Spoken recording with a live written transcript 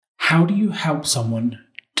How do you help someone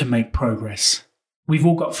to make progress? We've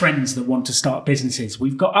all got friends that want to start businesses.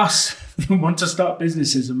 We've got us who want to start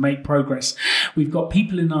businesses and make progress. We've got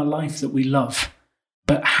people in our life that we love.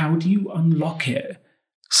 But how do you unlock it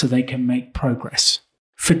so they can make progress?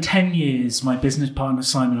 For 10 years, my business partner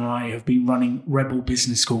Simon and I have been running Rebel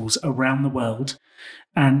Business Schools around the world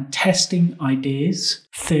and testing ideas,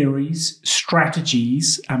 theories,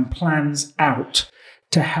 strategies, and plans out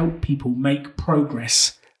to help people make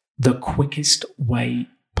progress the quickest way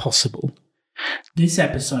possible. This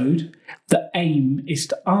episode, the aim is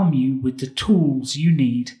to arm you with the tools you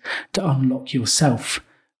need to unlock yourself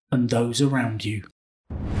and those around you.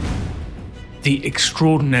 The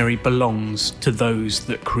extraordinary belongs to those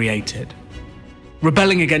that create it.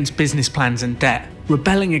 Rebelling against business plans and debt,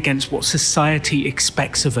 rebelling against what society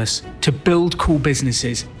expects of us to build cool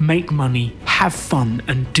businesses, make money, have fun,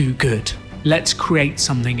 and do good. Let's create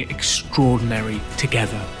something extraordinary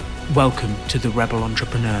together. Welcome to The Rebel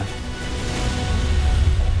Entrepreneur.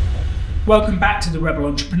 Welcome back to The Rebel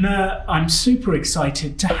Entrepreneur. I'm super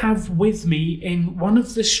excited to have with me in one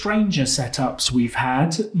of the stranger setups we've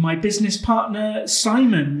had, my business partner,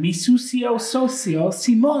 Simon, mi socio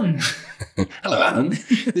Simon. Hello, Alan.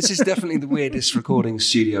 This is definitely the weirdest recording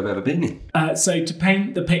studio I've ever been in. So to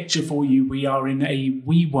paint the picture for you, we are in a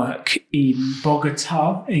WeWork in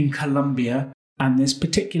Bogota in Colombia. And this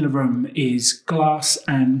particular room is glass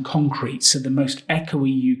and concrete, so the most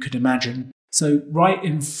echoey you could imagine. So right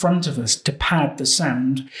in front of us, to pad the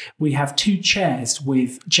sound, we have two chairs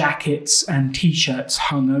with jackets and t-shirts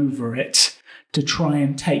hung over it to try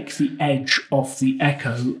and take the edge off the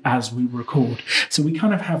echo as we record. So we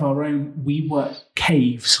kind of have our own WeWork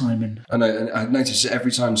cave, Simon. I know, and I notice that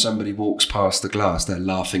every time somebody walks past the glass, they're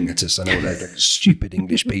laughing at us. I know they're stupid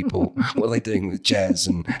English people. What are they doing with chairs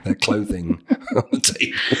and their clothing on the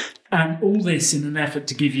table? And all this in an effort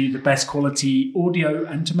to give you the best quality audio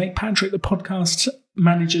and to make Patrick, the podcast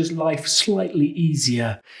manager's life slightly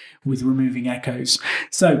easier with removing echoes.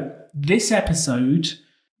 So this episode,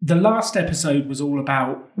 the last episode was all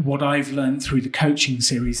about what I've learned through the coaching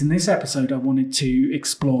series. In this episode, I wanted to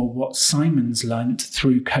explore what Simon's learned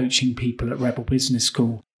through coaching people at Rebel Business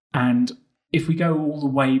School. And if we go all the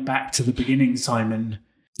way back to the beginning, Simon,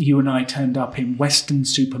 you and I turned up in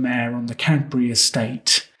Weston-super-Mare on the Cadbury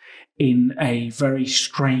estate in a very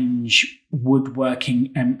strange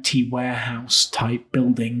woodworking empty warehouse type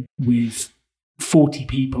building with 40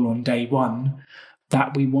 people on day one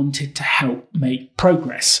that we wanted to help make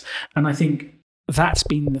progress. And I think that's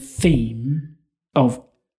been the theme of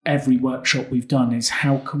every workshop we've done is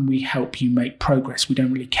how can we help you make progress? We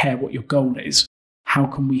don't really care what your goal is. How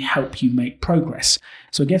can we help you make progress?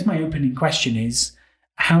 So I guess my opening question is,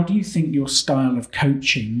 how do you think your style of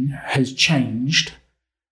coaching has changed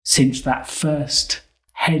since that first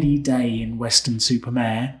heady day in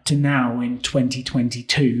Weston-super-Mare to now in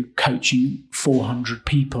 2022 coaching 400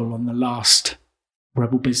 people on the last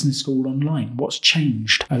Rebel Business School online? What's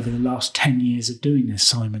changed over the last 10 years of doing this,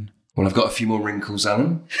 Simon? Well, I've got a few more wrinkles,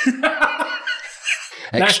 Alan.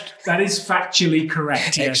 That is factually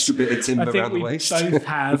correct, yes. Extra bit of timber around the waist. I think we both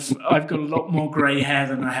have. I've got a lot more grey hair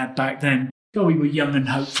than I had back then. God, we were young and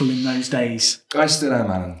hopeful in those days. I still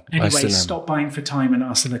am, Alan. Anyway, stop buying for time and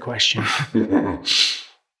answer the question.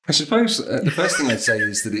 I suppose the first thing I'd say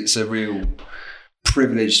is that it's a real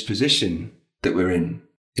privileged position that we're in.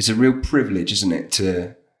 It's a real privilege, isn't it,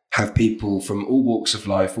 to have people from all walks of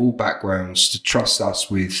life, all backgrounds, to trust us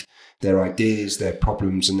with their ideas, their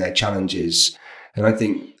problems and their challenges. And I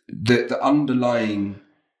think that the underlying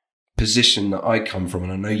position that I come from,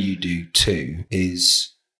 and I know you do too,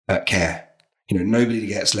 is care. You know, nobody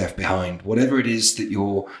gets left behind. Whatever it is that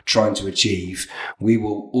you're trying to achieve, we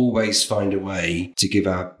will always find a way to give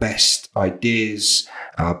our best ideas,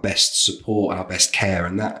 our best support, our best care.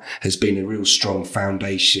 And that has been a real strong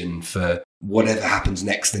foundation for whatever happens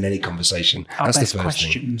next in any conversation. That's the first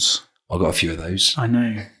questions. Thing. I've got a few of those. I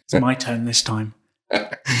know. It's my turn this time.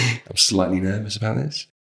 I'm slightly nervous about this.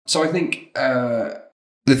 So I think the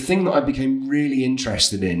thing that I became really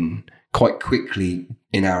interested in quite quickly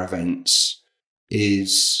in our events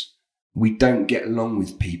is we don't get along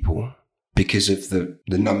with people because of the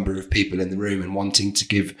number of people in the room and wanting to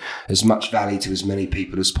give as much value to as many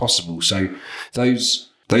people as possible. So those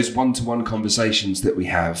one-to-one conversations that we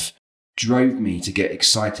have drove me to get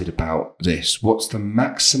excited about this. What's the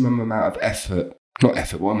maximum amount of effort? Not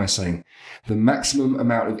effort, what am I saying? The maximum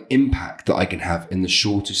amount of impact that I can have in the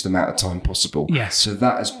shortest amount of time possible. Yes. So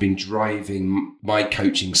that has been driving my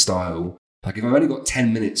coaching style. Like if I've only got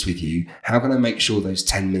 10 minutes with you, how can I make sure those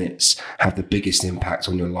 10 minutes have the biggest impact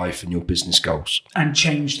on your life and your business goals? And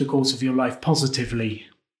change the course of your life positively.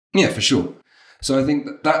 Yeah, for sure. So I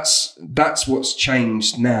think that's what's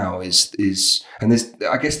changed now is and there's,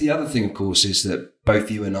 I guess the other thing, of course, is that both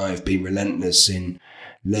you and I have been relentless in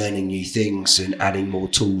learning new things and adding more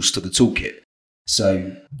tools to the toolkit.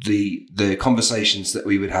 So the conversations that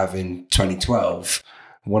we would have in 2012,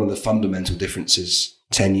 one of the fundamental differences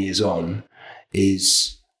 10 years on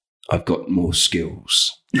is I've got more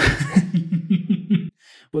skills.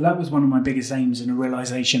 Well, that was one of my biggest aims and a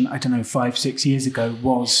realization, 5-6 years ago,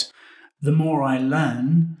 was the more I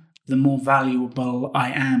learn, the more valuable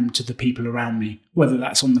I am to the people around me, whether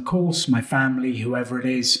that's on the course, my family, whoever it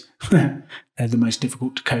is. They're the most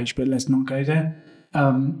difficult to coach, but let's not go there.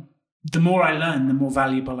 The more I learn, the more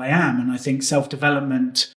valuable I am. And I think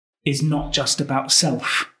self-development is not just about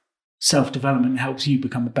self. Self-development helps you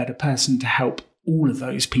become a better person to help all of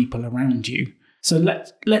those people around you. So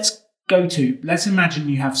let's imagine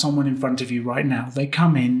you have someone in front of you right now. They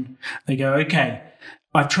come in, they go, okay,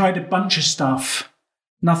 I've tried a bunch of stuff.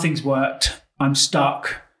 Nothing's worked. I'm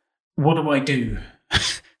stuck. What do I do?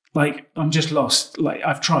 I'm just lost.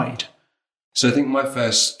 I've tried. So I think my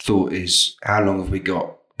first thought is, how long have we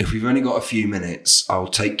got? If we've only got a few minutes, I'll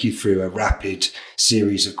take you through a rapid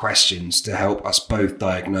series of questions to help us both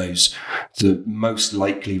diagnose the most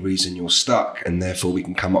likely reason you're stuck, and therefore we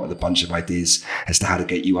can come up with a bunch of ideas as to how to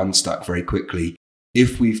get you unstuck very quickly.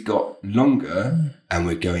 If we've got longer and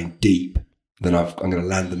we're going deep, then I'm going to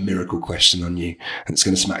land the miracle question on you, and it's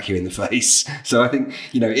going to smack you in the face. So I think,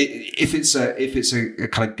 if it's a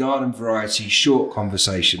kind of garden variety short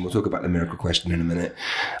conversation, we'll talk about the miracle question in a minute.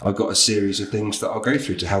 I've got a series of things that I'll go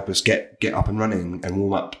through to help us get up and running and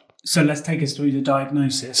warm up. So let's take us through the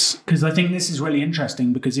diagnosis, because I think this is really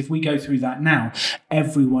interesting, because if we go through that now,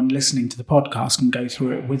 everyone listening to the podcast can go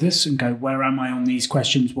through it with us and go, where am I on these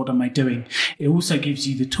questions? What am I doing? It also gives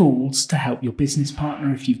you the tools to help your business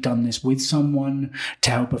partner, if you've done this with someone,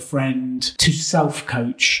 to help a friend, to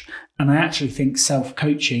self-coach. And I actually think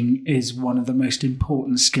self-coaching is one of the most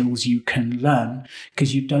important skills you can learn,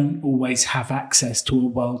 because you don't always have access to a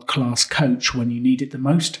world-class coach when you need it the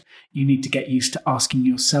most. You need to get used to asking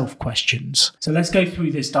yourself questions. So let's go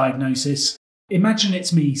through this diagnosis. Imagine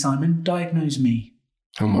it's me, Simon. Diagnose me.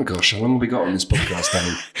 Oh my gosh, how long have we got on this podcast,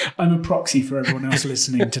 Danny? I'm a proxy for everyone else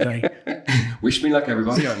listening today. Wish me luck,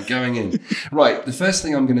 everybody. I'm going in. Right, the first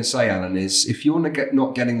thing I'm going to say, Alan, is if you're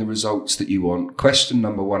not getting the results that you want, question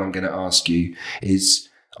number one I'm going to ask you is,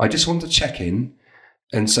 I just want to check in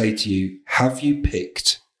and say to you, have you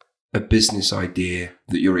picked a business idea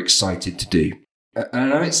that you're excited to do? And I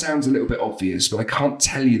know it sounds a little bit obvious, but I can't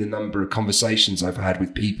tell you the number of conversations I've had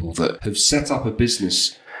with people that have set up a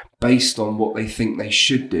business based on what they think they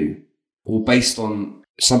should do, or based on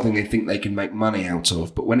something they think they can make money out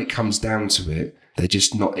of. But when it comes down to it, they're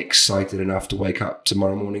just not excited enough to wake up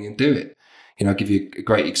tomorrow morning and do it. I'll give you a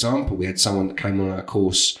great example. We had someone that came on our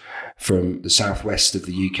course from the southwest of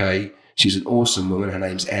the UK. She's an awesome woman. Her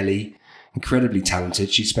name's Ellie, incredibly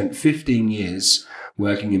talented. She spent 15 years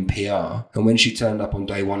working in PR. And when she turned up on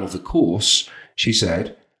day one of the course, she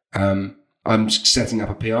said, I'm setting up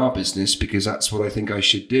a PR business because that's what I think I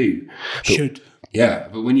should do. Yeah.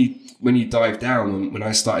 But when you dive down, when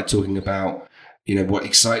I started talking about, what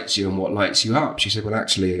excites you and what lights you up, she said, well,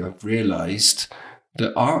 actually, I've realized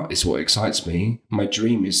that art is what excites me. My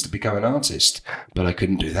dream is to become an artist, but I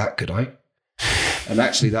couldn't do that, could I? And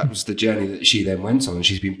actually, that was the journey that she then went on.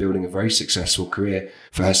 She's been building a very successful career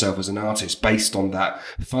for herself as an artist based on that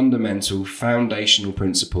fundamental, foundational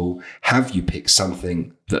principle. Have you picked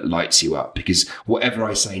something that lights you up? Because whatever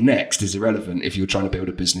I say next is irrelevant if you're trying to build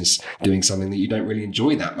a business doing something that you don't really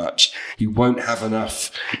enjoy that much. You won't have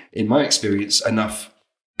enough, in my experience, enough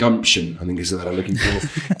gumption, I think is the word I'm looking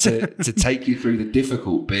for, to take you through the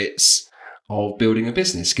difficult bits of building a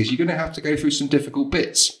business, because you're going to have to go through some difficult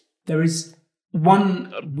bits. There is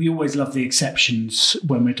one, we always love the exceptions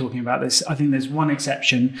when we're talking about this. I think there's one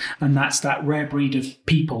exception, and that's that rare breed of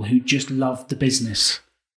people who just love the business.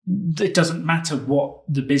 It doesn't matter what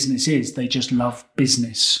the business is, they just love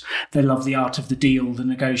business. They love the art of the deal, the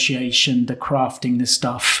negotiation, the crafting, the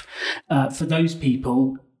stuff. For those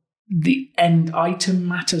people, the end item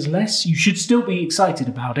matters less. You should still be excited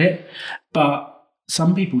about it, but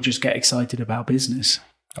some people just get excited about business.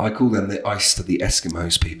 I call them the ice to the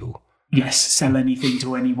Eskimos people. Yes, sell anything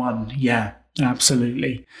to anyone. Yeah,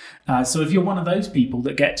 absolutely. So if you're one of those people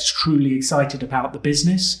that gets truly excited about the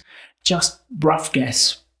business, just rough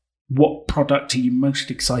guess, what product are you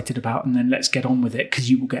most excited about? And then let's get on with it, because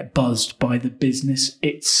you will get buzzed by the business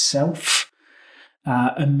itself.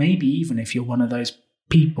 And maybe even if you're one of those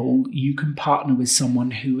people, you can partner with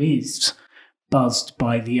someone who is buzzed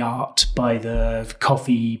by the art, by the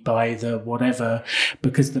coffee, by the whatever,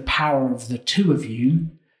 because the power of the two of you,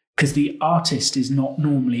 because the artist is not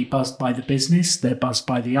normally buzzed by the business, they're buzzed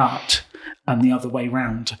by the art, and the other way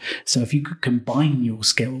round. So if you could combine your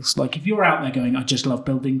skills, like if you're out there going, I just love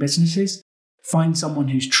building businesses, find someone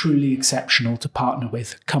who's truly exceptional to partner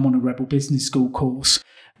with. Come on a Rebel Business School course,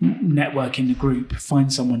 network in the group,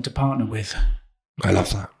 find someone to partner with. I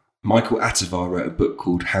love that. Michael Attivar wrote a book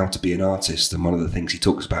called How to Be an Artist, and one of the things he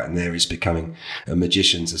talks about in there is becoming a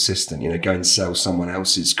magician's assistant. Go and sell someone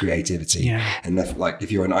else's creativity. Yeah. And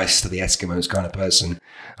if you're an ice to the Eskimos kind of person,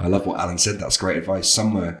 I love what Alan said. That's great advice.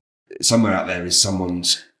 Somewhere out there is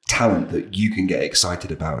someone's talent that you can get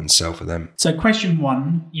excited about and sell for them. So question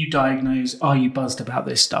 1, you diagnose, are you buzzed about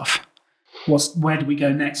this stuff? Where do we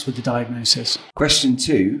go next with the diagnosis? Question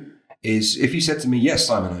 2 is, if you said to me, yes,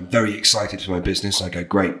 Simon, I'm very excited for my business, I go,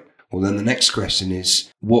 great. Well, then the next question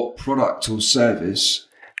is, what product or service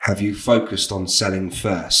have you focused on selling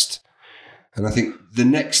first? And I think the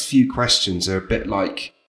next few questions are a bit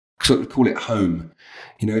like, sort of call it home.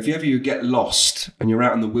 If you ever get lost and you're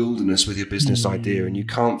out in the wilderness with your business idea and you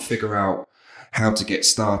can't figure out how to get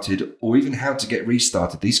started or even how to get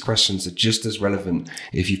restarted, these questions are just as relevant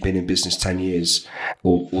if you've been in business 10 years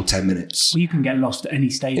or 10 minutes. Well, you can get lost at any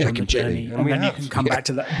stage on the journey, and then you can come back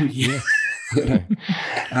to that.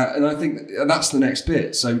 And I think that's the next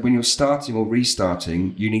bit. So when you're starting or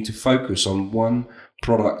restarting, you need to focus on one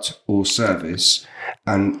product or service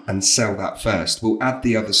and sell that first. We'll add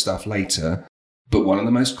the other stuff later, but one of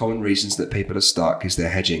the most common reasons that people are stuck is they're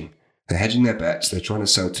hedging. They're hedging their bets. They're trying to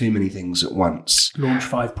sell too many things at once. Launch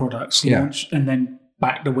 5 products, and then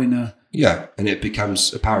back the winner. Yeah, and it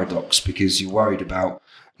becomes a paradox because you're worried about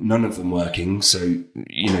none of them working. So,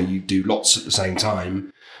 you do lots at the same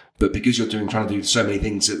time, but because you're trying to do so many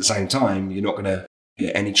things at the same time, you're not going to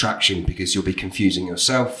get any traction because you'll be confusing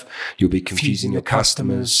yourself, you'll be confusing your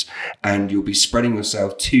customers, and you'll be spreading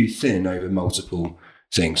yourself too thin over multiple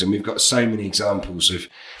things. And we've got so many examples of,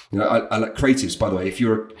 I like creatives, by the way. If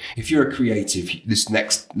you're a creative, this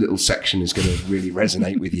next little section is going to really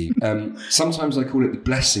resonate with you. Sometimes I call it the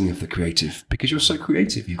blessing of the creative because you're so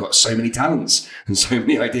creative. You've got so many talents and so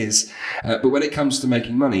many ideas. But when it comes to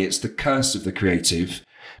making money, it's the curse of the creative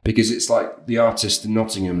because it's like the artist in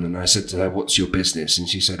Nottingham. And I said to her, what's your business? And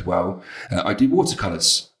she said, well, I do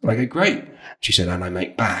watercolours. I go, great. She said, and I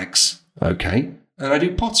make bags. Okay. And I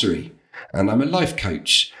do pottery. And I'm a life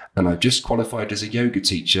coach, and I've just qualified as a yoga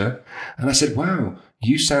teacher. And I said, wow,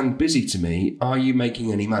 you sound busy to me. Are you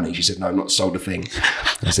making any money? She said, no, I've not sold a thing.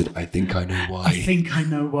 I said, I think I know why. I think I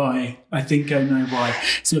know why.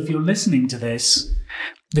 So if you're listening to this,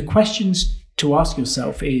 the questions to ask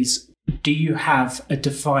yourself is, do you have a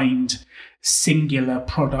defined singular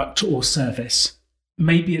product or service?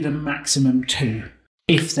 Maybe at a maximum 2,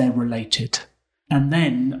 if they're related. And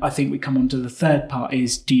then I think we come on to the third part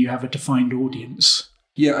is, do you have a defined audience?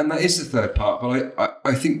 Yeah, and that is the third part. But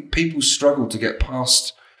I think people struggle to get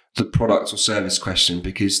past the product or service question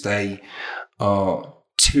because they are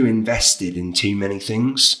too invested in too many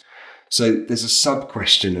things. So there's a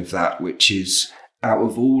sub-question of that, which is, out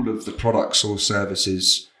of all of the products or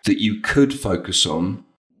services that you could focus on,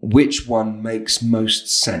 which one makes most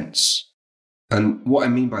sense? And what I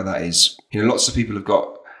mean by that is, lots of people have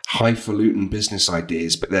got highfalutin business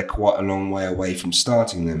ideas, but they're quite a long way away from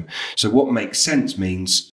starting them. So what makes sense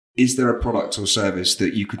means, is there a product or service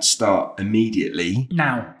that you could start immediately?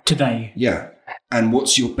 Now, today. Yeah. And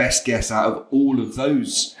what's your best guess out of all of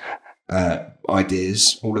those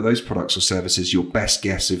ideas, all of those products or services, your best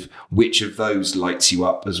guess of which of those lights you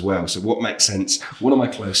up as well? So what makes sense? What am I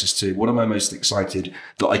closest to? What am I most excited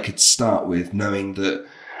that I could start with, knowing that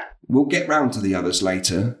we'll get round to the others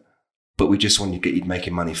later, but we just want to get you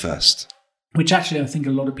making money first? Which actually, I think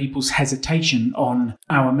a lot of people's hesitation on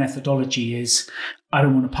our methodology is, I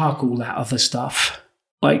don't want to park all that other stuff.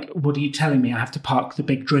 Like, what are you telling me? I have to park the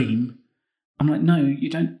big dream? I'm like, no, you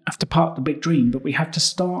don't have to park the big dream, but we have to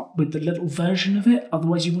start with the little version of it.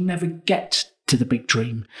 Otherwise, you will never get to the big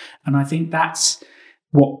dream. And I think that's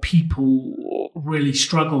what people really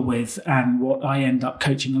struggle with. And what I end up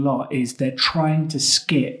coaching a lot is they're trying to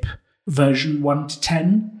skip version 1 to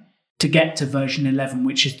 10 to get to version 11,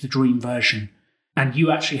 which is the dream version. And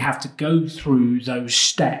you actually have to go through those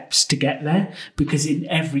steps to get there, because in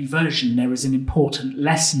every version, there is an important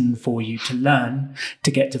lesson for you to learn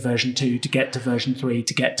to get to version 2, to get to version 3,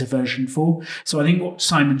 to get to version 4. So I think what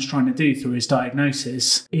Simon's trying to do through his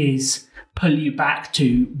diagnosis is pull you back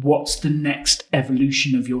to what's the next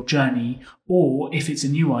evolution of your journey, or if it's a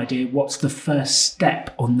new idea, what's the first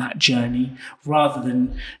step on that journey, rather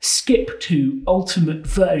than skip to ultimate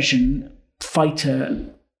version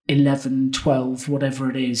fighter 11, 12, whatever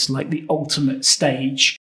it is, like the ultimate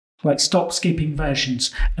stage, like stop skipping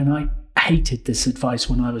versions. And I hated this advice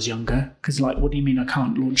when I was younger, because like, what do you mean I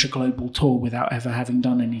can't launch a global tour without ever having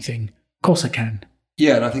done anything? Of course I can.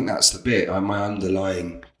 Yeah, and I think that's the bit. My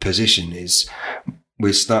underlying position is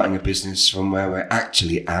we're starting a business from where we're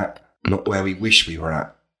actually at, not where we wish we were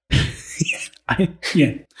at.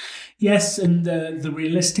 Yeah. Yes, and the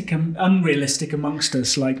realistic and unrealistic amongst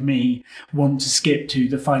us, like me, want to skip to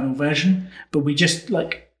the final version, but we just,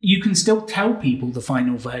 like, you can still tell people the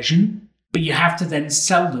final version, but you have to then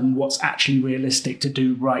sell them what's actually realistic to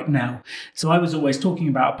do right now. So I was always talking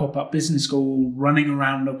about a pop-up business school, running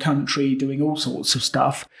around the country, doing all sorts of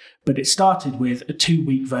stuff, but it started with a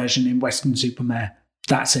 2-week version in Weston-super-Mare.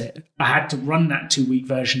 That's it. I had to run that 2-week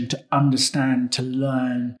version to understand, to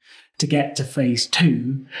learn, to get to phase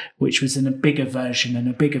 2, which was in a bigger version and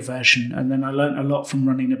a bigger version. And then I learned a lot from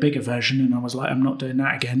running a bigger version, and I was like, I'm not doing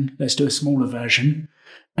that again. Let's do a smaller version.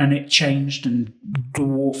 And it changed and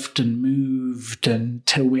dwarfed and moved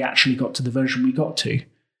until we actually got to the version we got to.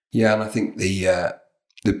 Yeah, and I think the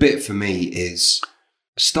bit for me is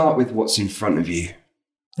start with what's in front of you.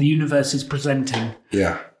 The universe is presenting.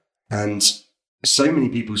 Yeah. And so many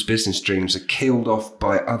people's business dreams are killed off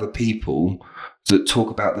by other people that talk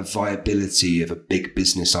about the viability of a big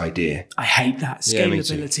business idea. I hate that.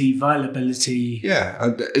 Scalability, viability.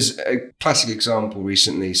 Yeah. As a classic example,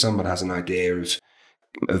 recently, someone has an idea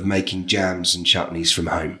of making jams and chutneys from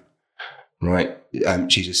home, right?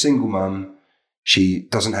 She's a single mum. She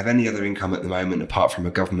doesn't have any other income at the moment apart from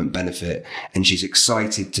a government benefit, and she's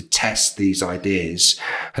excited to test these ideas.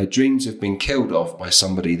 Her dreams have been killed off by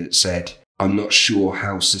somebody that said, I'm not sure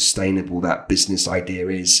how sustainable that business idea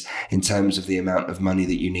is in terms of the amount of money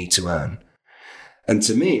that you need to earn. And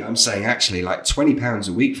to me, I'm saying actually like £20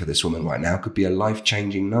 a week for this woman right now could be a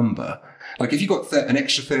life-changing number. Like if you've got an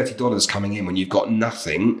extra $30 coming in when you've got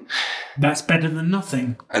nothing. That's better than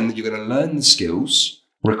nothing. And you're going to learn the skills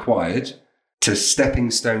required to stepping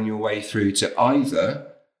stone your way through to either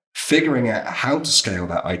figuring out how to scale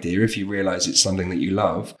that idea if you realize it's something that you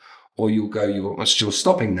love, or you're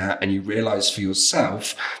stopping that and you realize for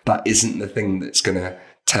yourself that isn't the thing that's going to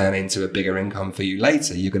turn into a bigger income for you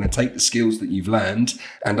later. You're going to take the skills that you've learned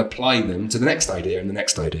and apply them to the next idea and the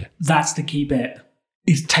next idea. That's the key bit,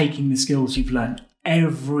 is taking the skills you've learned.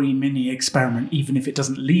 Every mini experiment, even if it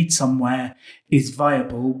doesn't lead somewhere, is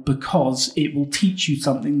viable because it will teach you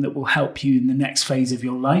something that will help you in the next phase of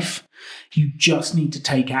your life. You just need to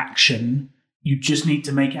take action. You just need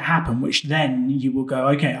to make it happen, which then you will go,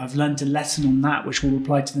 okay, I've learned a lesson on that, which will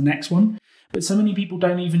apply to the next one. But so many people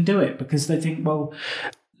don't even do it because they think, well,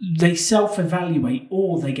 they self-evaluate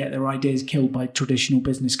or they get their ideas killed by traditional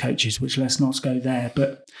business coaches, which let's not go there.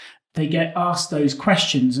 But they get asked those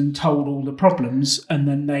questions and told all the problems, and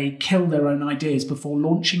then they kill their own ideas before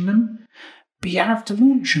launching them. But you have to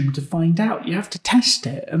launch them to find out. You have to test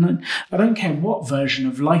it. And I don't care what version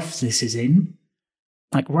of life this is in.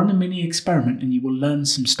 Like, run a mini experiment and you will learn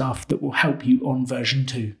some stuff that will help you on version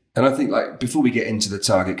 2. And I think, like, before we get into the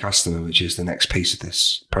target customer, which is the next piece of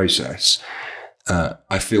this process,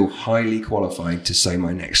 I feel highly qualified to say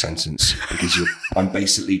my next sentence because I'm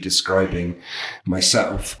basically describing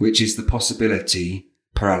myself, which is the possibility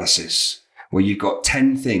paralysis, where you've got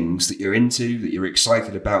 10 things that you're into, that you're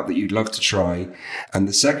excited about, that you'd love to try. And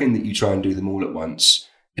the second that you try and do them all at once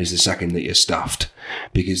is the second that you're stuffed,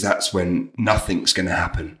 because that's when nothing's going to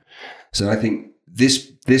happen. So I think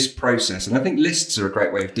this process, and I think lists are a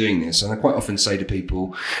great way of doing this. And I quite often say to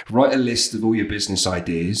people, write a list of all your business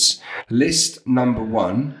ideas. List number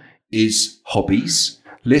 1 is hobbies.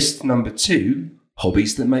 List number 2,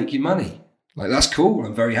 hobbies that make you money. Like, that's cool.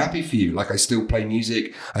 I'm very happy for you. Like, I still play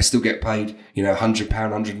music. I still get paid, £100,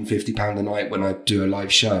 £150 a night when I do a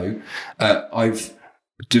live show. I've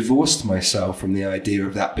divorced myself from the idea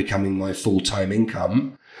of that becoming my full-time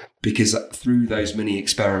income, because through those mini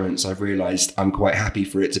experiments, I've realized I'm quite happy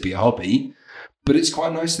for it to be a hobby, but it's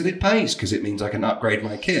quite nice that it pays because it means I can upgrade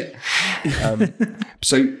my kit.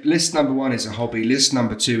 So list number 1 is a hobby. List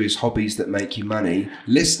number 2 is hobbies that make you money.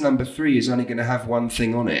 List number 3 is only going to have one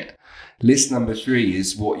thing on it. List number 3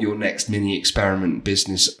 is what your next mini experiment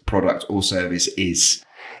business product or service is.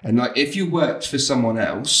 And like, if you worked for someone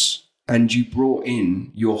else and you brought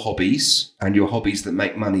in your hobbies and your hobbies that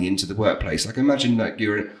make money into the workplace, like imagine like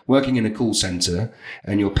you're working in a call center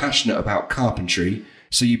and you're passionate about carpentry,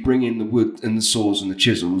 so you bring in the wood and the saws and the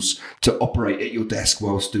chisels to operate at your desk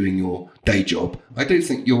whilst doing your day job. I don't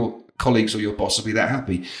think your colleagues or your boss will be that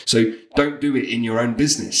happy. So don't do it in your own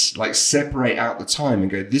business. Like, separate out the time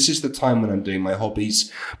and go, this is the time when I'm doing my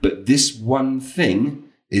hobbies, but this one thing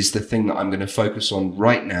is the thing that I'm going to focus on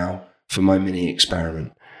right now for my mini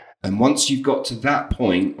experiment. And once you've got to that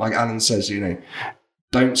point, like Alan says,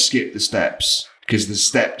 don't skip the steps, because the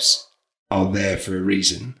steps are there for a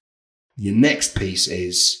reason. Your next piece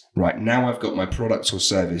is, right, now I've got my product or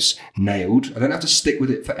service nailed. I don't have to stick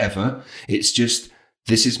with it forever. It's just,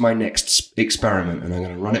 this is my next experiment, and I'm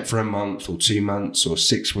going to run it for a month or 2 months or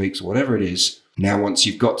 6 weeks or whatever it is. Now, once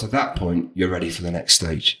you've got to that point, you're ready for the next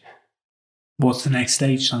stage. What's the next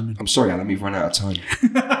stage, Simon? I'm sorry, Alan, we've run out of time.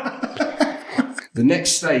 The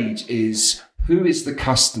next stage is, who is the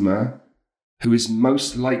customer who is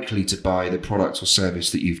most likely to buy the product or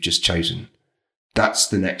service that you've just chosen? That's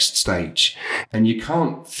the next stage. And you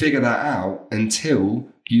can't figure that out until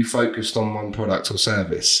you focused on one product or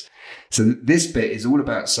service. So this bit is all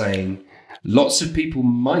about saying lots of people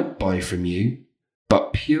might buy from you,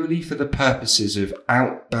 but purely for the purposes of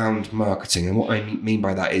outbound marketing. And what I mean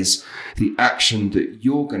by that is the action that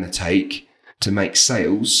you're going to take to make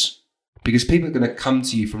sales, because people are going to come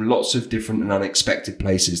to you from lots of different and unexpected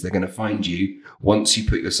places. They're going to find you once you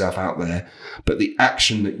put yourself out there. But the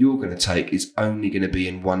action that you're going to take is only going to be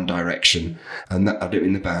in one direction. And that, I don't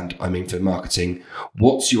mean the band, I mean for marketing.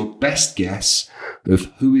 What's your best guess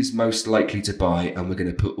of who is most likely to buy? And we're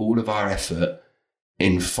going to put all of our effort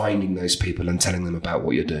in finding those people and telling them about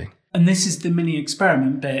what you're doing. And this is the mini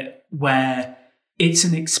experiment bit where it's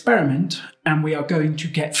an experiment and we are going to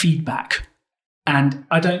get feedback. And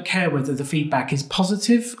I don't care whether the feedback is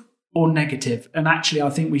positive or negative. And actually, I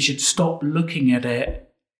think we should stop looking at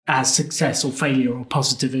it as success or failure or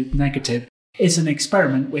positive or negative. It's an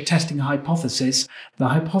experiment. We're testing a hypothesis. The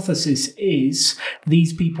hypothesis is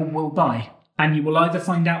these people will buy. And you will either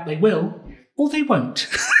find out they will or they won't.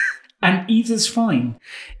 And either's fine.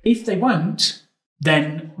 If they won't,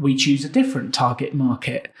 then we choose a different target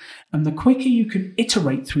market. And the quicker you can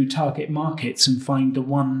iterate through target markets and find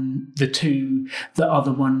the two that are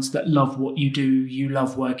the ones that love what you do, you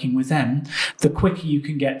love working with them, the quicker you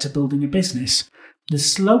can get to building a business. The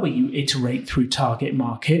slower you iterate through target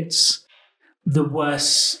markets, the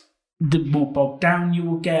more bogged down you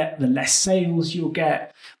will get, the less sales you'll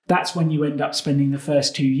get. That's when you end up spending the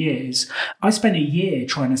first 2 years. I spent a year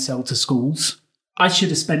trying to sell to schools. I should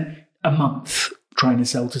have spent a month trying to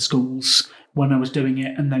sell to schools when I was doing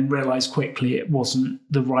it, and then realised quickly it wasn't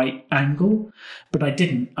the right angle. But I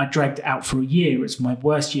didn't. I dragged it out for a year. It's my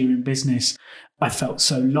worst year in business. I felt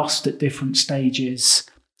so lost at different stages.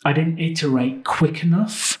 I didn't iterate quick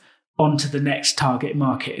enough onto the next target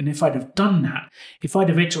market. And if I'd have done that, if I'd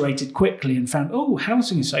have iterated quickly and found,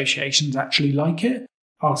 housing associations actually like it,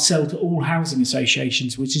 I'll sell to all housing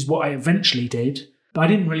associations, which is what I eventually did. But I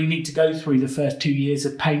didn't really need to go through the first 2 years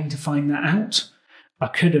of pain to find that out. I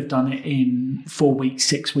could have done it in 4 weeks,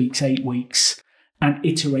 6 weeks, 8 weeks, and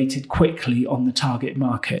iterated quickly on the target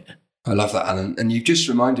market. I love that, Alan. And you've just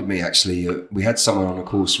reminded me, actually, we had someone on a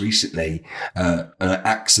course recently, and I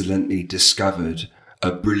accidentally discovered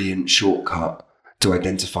a brilliant shortcut to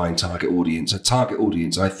identifying target audience. A target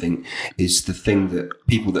audience, I think, is the thing that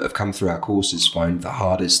people that have come through our courses find the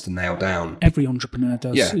hardest to nail down. Every entrepreneur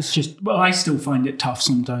does. Yeah. It's just, I still find it tough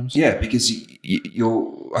sometimes. Yeah, because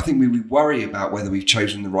I think we worry about whether we've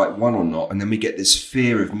chosen the right one or not, and then we get this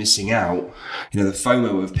fear of missing out. The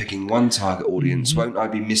FOMO of picking one target audience. Mm-hmm. Won't I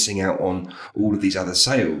be missing out on all of these other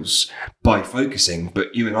sales by focusing?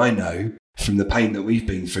 But you and I know from the pain that we've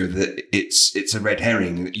been through that it's a red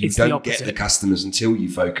herring. That you don't get the customers until you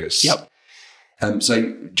focus. Yep. So do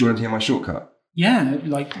you want to hear my shortcut? Yeah,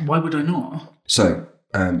 why would I not? So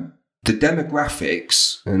the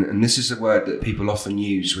demographics, and this is a word that people often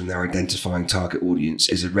use when they're identifying target audience,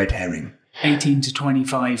 is a red herring. 18 to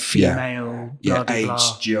 25, female, blah, blah, age,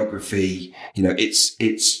 blah. Geography.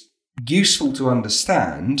 It's useful to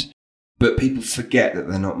understand, but people forget that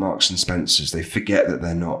they're not Marks and Spencers. They forget that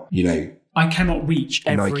they're not, I cannot reach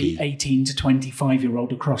every Nike. 18 to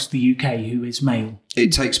 25-year-old across the UK who is male.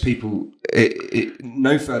 It takes people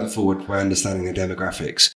no further forward by understanding the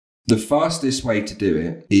demographics. The fastest way to do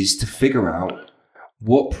it is to figure out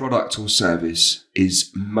what product or service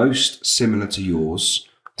is most similar to yours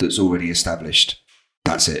that's already established.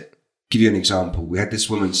 That's it. Give you an example. We had this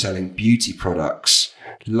woman selling beauty products.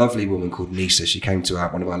 Lovely woman called Nisa. She came to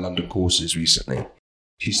one of our London courses recently.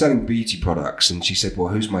 She's selling beauty products, and she said, well,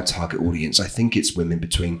 who's my target audience? I think it's women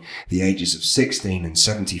between the ages of 16 and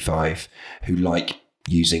 75 who like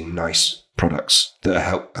using nice products that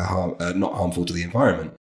are not harmful to the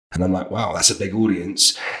environment. And I'm like, wow, that's a big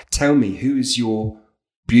audience. Tell me, who is your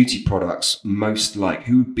beauty products most like?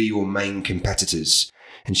 Who would be your main competitors?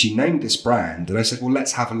 And she named this brand, and I said, well,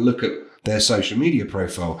 let's have a look at their social media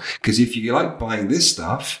profile. Because if you like buying this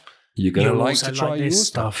stuff, you're going to like also to try this your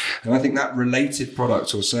stuff. And I think that related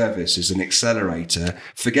product or service is an accelerator.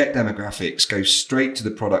 Forget demographics, go straight to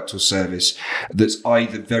the product or service that's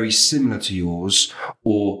either very similar to yours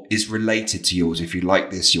or is related to yours. If you like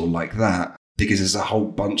this, you'll like that. Because there's a whole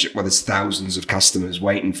bunch of, there's thousands of customers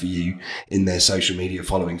waiting for you in their social media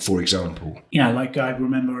following, for example. Yeah, like I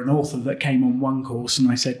remember an author that came on one course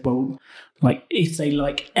and I said, well, like if they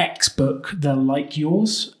like X book, they'll like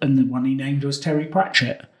yours. And the one he named was Terry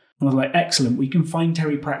Pratchett. And I was like, excellent, we can find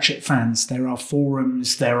Terry Pratchett fans. There are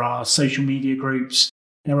forums, there are social media groups,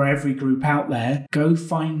 there are every group out there. Go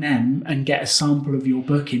find them and get a sample of your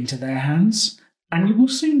book into their hands. And you will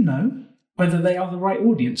soon know whether they are the right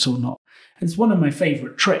audience or not. It's one of my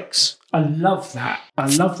favourite tricks. I love that.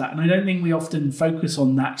 And I don't think we often focus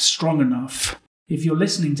on that strong enough. If you're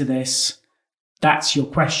listening to this, that's your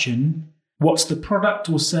question. What's the product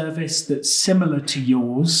or service that's similar to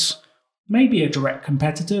yours? Maybe a direct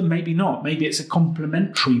competitor, maybe not. Maybe it's a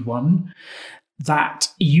complementary one that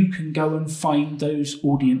you can go and find those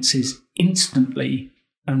audiences instantly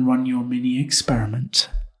and run your mini experiment.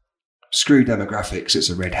 Screw demographics, it's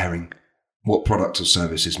a red herring. What product or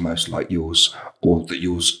service is most like yours or that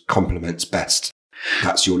yours complements best?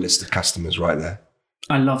 That's your list of customers right there.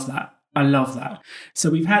 I love that. So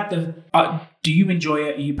we've had do you enjoy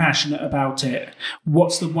it? Are you passionate about it?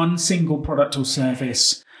 What's the one single product or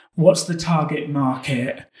service? What's the target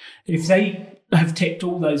market? If they have ticked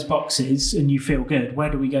all those boxes and you feel good, where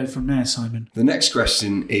do we go from there, Simon? The next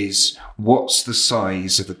question is, what's the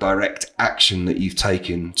size of the direct action that you've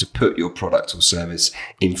taken to put your product or service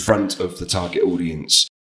in front of the target audience?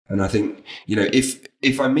 And I think,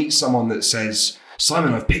 if I meet someone that says,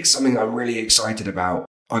 Simon, I've picked something I'm really excited about.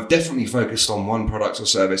 I've definitely focused on one product or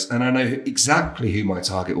service and I know exactly who my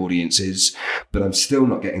target audience is, but I'm still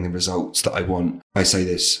not getting the results that I want. I say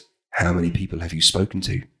this, how many people have you spoken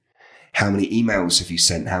to? How many emails have you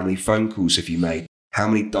sent? How many phone calls have you made? How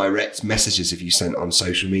many direct messages have you sent on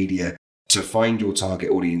social media to find your target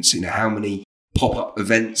audience? How many pop-up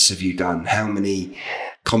events have you done? How many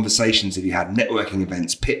conversations have you had? Networking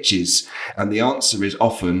events, pitches? And the answer is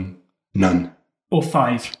often none. Or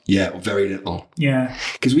 5. Yeah, or very little. Yeah.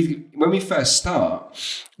 Because when we first start,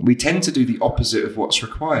 we tend to do the opposite of what's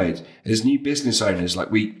required. As new business owners,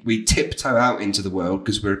 like we tiptoe out into the world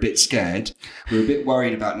because we're a bit scared. We're a bit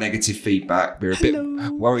worried about negative feedback. We're a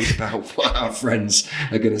bit worried about what our friends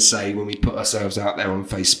are going to say when we put ourselves out there on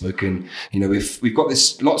Facebook. And, if we've got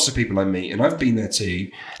lots of people I meet, and I've been there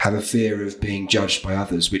too, have a fear of being judged by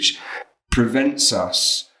others, which prevents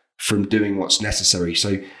us from doing what's necessary.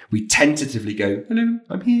 So we tentatively go, hello,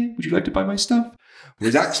 I'm here. Would you like to buy my stuff?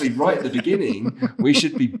 Whereas actually right at the beginning, we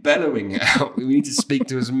should be bellowing it out. We need to speak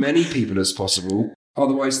to as many people as possible.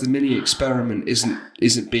 Otherwise the mini experiment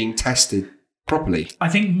isn't being tested properly. I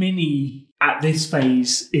think mini at this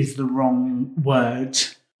phase is the wrong word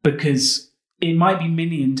because it might be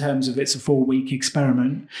mini in terms of it's a 4-week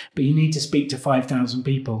experiment, but you need to speak to 5,000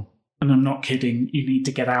 people. And I'm not kidding. You need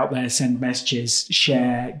to get out there, send messages,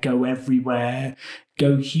 share, go everywhere,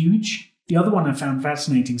 go huge. The other one I found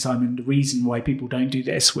fascinating, Simon, the reason why people don't do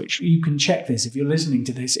this, which you can check this if you're listening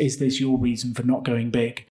to this, is this your reason for not going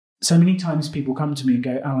big? So many times people come to me and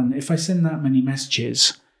go, Alan, if I send that many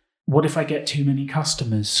messages, what if I get too many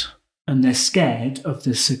customers? And they're scared of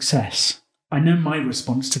the success. I know my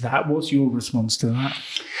response to that. What's your response to that?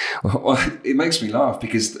 Well, it makes me laugh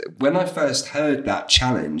because when I first heard that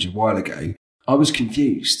challenge a while ago, I was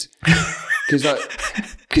confused because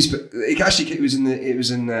it was in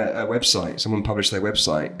a website. Someone published their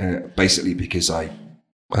website basically because I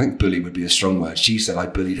think bully would be a strong word. She said I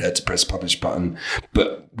bullied her to press publish button,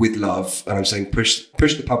 but with love. And I'm saying push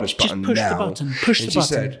the publish button now. Push the button. Push the button. She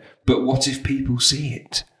said, but what if people see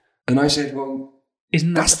it? And I said, well,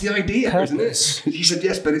 that's the idea, isn't it? He said,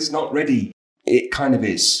 yes, but it's not ready. It kind of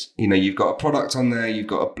is. You've got a product on there, you've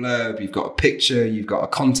got a blurb, you've got a picture, you've got a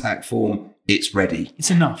contact form. It's ready. It's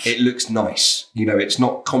enough. It looks nice. It's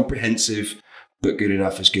not comprehensive, but good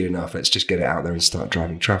enough is good enough. Let's just get it out there and start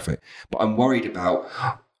driving traffic. But I'm worried about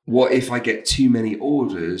what if I get too many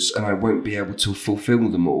orders and I won't be able to fulfill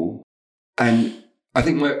them all. And I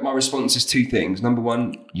think my response is 2 things. Number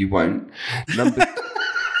 1, you won't.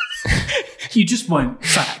 You just won't.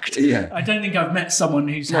 Fact. Yeah. I don't think I've met someone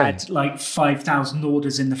who's had like 5,000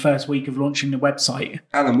 orders in the first week of launching the website.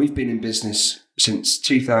 Alan, we've been in business since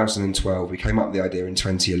 2012. We came up with the idea in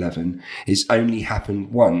 2011. It's only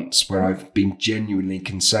happened once where I've been genuinely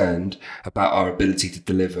concerned about our ability to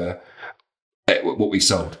deliver what we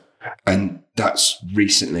sold. And that's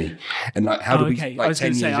recently. And how do we? Okay. I was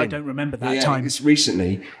going to say I don't remember that time. It's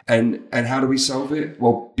recently. And how do we solve it?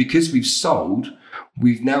 Well, because we've sold,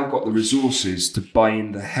 we've now got the resources to buy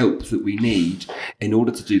in the help that we need in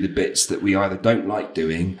order to do the bits that we either don't like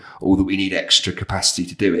doing or that we need extra capacity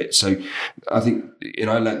to do it. So I think,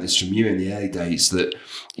 I learned this from you in the early days that,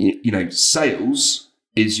 sales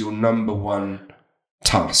is your number one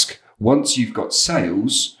task. Once you've got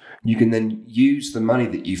sales, you can then use the money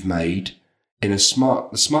that you've made in the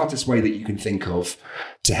smartest way that you can think of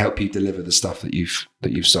to help you deliver the stuff that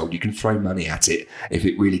you've sold. You can throw money at it if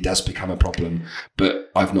it really does become a problem,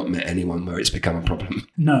 but I've not met anyone where it's become a problem.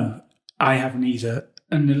 No, I haven't either.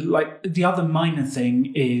 And the other minor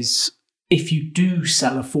thing is, if you do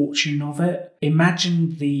sell a fortune of it,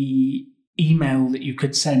 imagine the email that you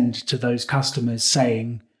could send to those customers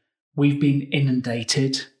saying, we've been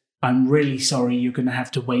inundated. I'm really sorry, you're going to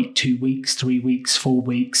have to wait 2 weeks, 3 weeks, 4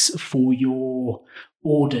 weeks for your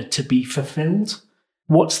order to be fulfilled.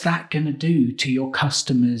 What's that going to do to your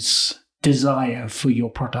customers' desire for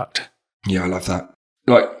your product? Yeah, I love that.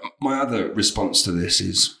 My other response to this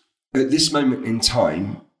is, at this moment in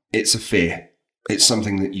time, it's a fear. It's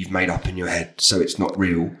something that you've made up in your head, so it's not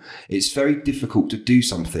real. It's very difficult to do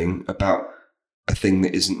something about a thing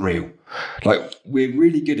that isn't real. We're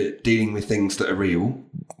really good at dealing with things that are real.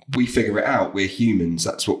 We figure it out. We're humans.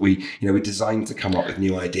 That's what we're designed to come up with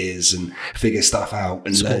new ideas and figure stuff out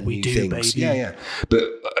and learn new things. Baby. Yeah. But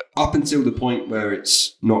up until the point where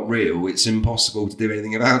it's not real, it's impossible to do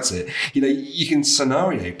anything about it. You can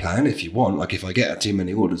scenario plan if you want. Like, if I get too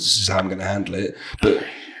many orders, this is how I'm going to handle it. But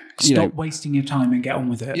stop wasting your time and get on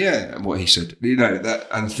with it. Yeah, what he said. That,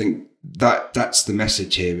 and I think that's the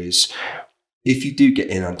message here is, if you do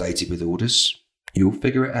get inundated with orders, you'll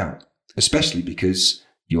figure it out, especially because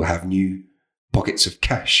you'll have new pockets of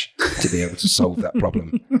cash to be able to solve that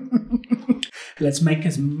problem. Let's make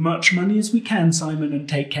as much money as we can, Simon, and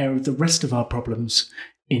take care of the rest of our problems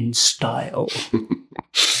in style.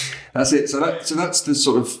 That's it. So that's the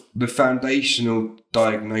sort of the foundational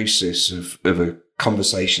diagnosis of a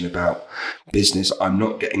conversation about business. I'm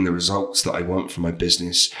not getting the results that I want from my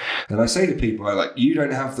business. And I say to people, you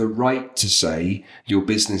don't have the right to say your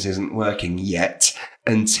business isn't working yet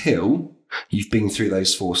until you've been through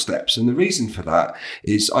those 4 steps. And the reason for that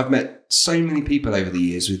is I've met so many people over the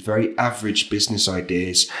years with very average business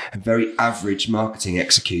ideas and very average marketing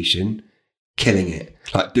execution, killing it,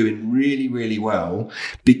 doing really, really well,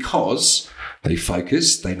 because they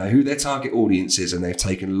focus, they know who their target audience is, and they've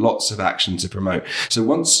taken lots of action to promote. So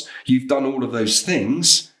once you've done all of those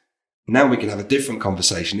things, now we can have a different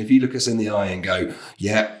conversation. If you look us in the eye and go,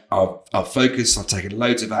 yeah, I've focused, I've taken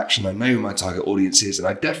loads of action, I know who my target audience is, and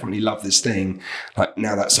I definitely love this thing.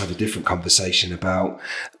 Now let's have a different conversation about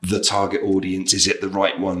the target audience. Is it the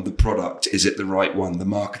right one? The product, is it the right one? The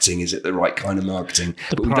marketing, is it the right kind of marketing?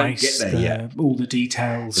 But price, we don't get there yet. All the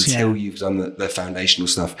details. Until you've done the foundational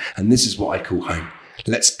stuff. And this is what I call home.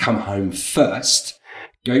 Let's come home first,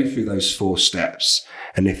 go through those 4 steps.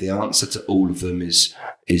 And if the answer to all of them is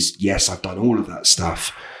yes, I've done all of that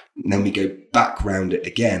stuff, and then we go back round it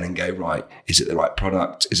again and go, right, is it the right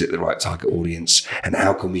product? Is it the right target audience? And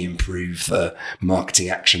how can we improve the marketing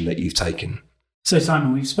action that you've taken? So,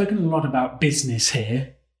 Simon, we've spoken a lot about business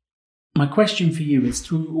here. My question for you is,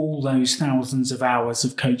 through all those thousands of hours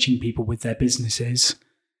of coaching people with their businesses,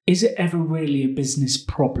 is it ever really a business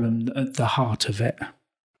problem at the heart of it?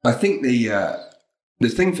 I think the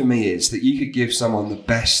thing for me is that you could give someone the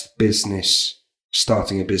best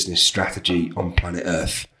starting a business strategy on planet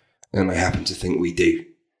Earth, and I happen to think we do.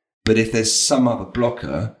 But if there's some other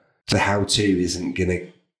blocker, the how-to isn't going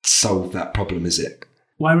to solve that problem, is it?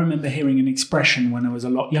 Well, I remember hearing an expression when I was a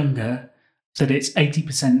lot younger that it's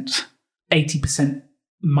 80%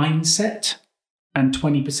 mindset and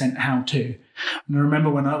 20% how-to. And I remember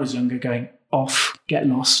when I was younger going, off, get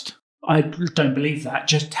lost. I don't believe that.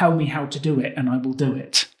 Just tell me how to do it and I will do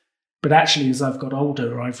it. But actually, as I've got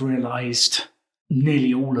older, I've realised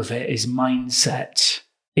nearly all of it is mindset,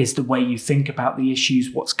 is the way you think about the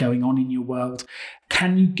issues, what's going on in your world.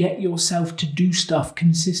 Can you get yourself to do stuff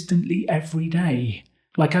consistently every day?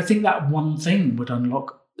 I think that one thing would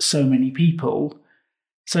unlock so many people.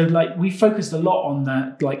 So, we focused a lot on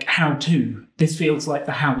the, how-to. This feels like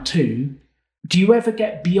the how-to. Do you ever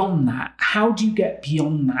get beyond that? How do you get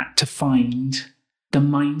beyond that to find the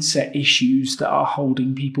mindset issues that are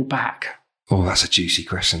holding people back? Oh, that's a juicy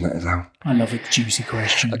question, that is, Al. I love a juicy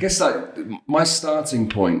question. I guess my starting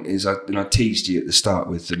point is, I teased you at the start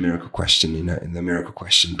with the miracle question, and the miracle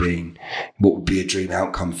question being, what would be a dream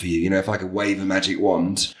outcome for you? If I could wave a magic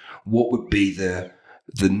wand, what would be the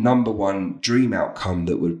number one dream outcome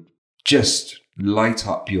that would just light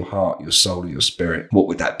up your heart, your soul, your spirit? What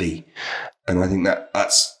would that be? And I think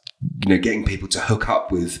that's getting people to hook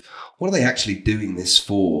up with what are they actually doing this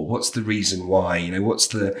for? What's the reason why? You know, what's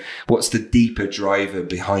the deeper driver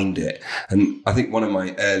behind it? And I think one of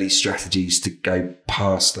my early strategies to go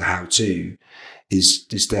past the how-to is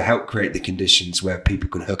to help create the conditions where people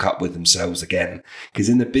can hook up with themselves again. Because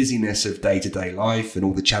in the busyness of day-to-day life and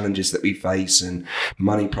all the challenges that we face and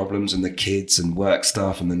money problems and the kids and work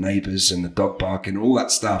stuff and the neighbours and the dog barking and all that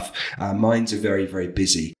stuff, our minds are very, very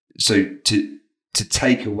busy. So to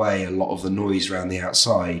take away a lot of the noise around the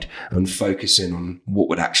outside and focus in on what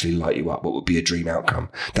would actually light you up, what would be a dream outcome.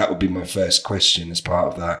 That would be my first question as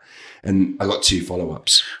part of that. And I got 2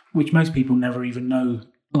 follow-ups. Which most people never even know.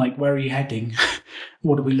 Like, where are you heading?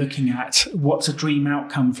 What are we looking at? What's a dream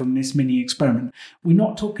outcome from this mini experiment? We're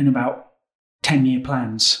not talking about 10-year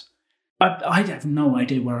plans. I have no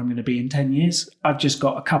idea where I'm going to be in 10 years. I've just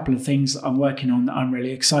got a couple of things that I'm working on that I'm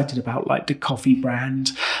really excited about, like the coffee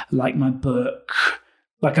brand, like my book.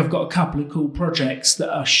 Like, I've got a couple of cool projects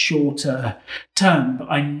that are shorter term,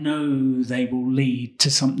 but I know they will lead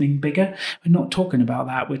to something bigger. We're not talking about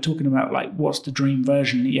that. We're talking about, like, what's the dream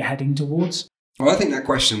version that you're heading towards? Well, I think that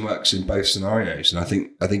question works in both scenarios, and I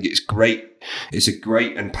think it's great. It's a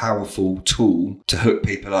great and powerful tool to hook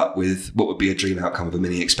people up with what would be a dream outcome of a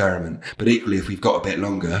mini experiment. But equally, if we've got a bit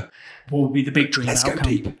longer, what would be the big dream outcome? Let's go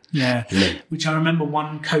deep. Yeah. Which I remember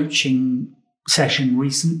one coaching session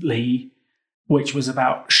recently, which was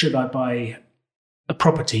about, should I buy a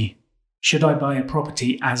property? Should I buy a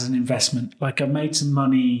property as an investment? Like, I've made some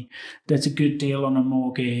money, there's a good deal on a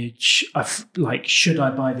mortgage. Should I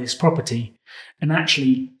buy this property? And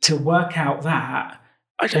actually, to work out that,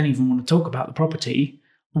 I don't even want to talk about the property.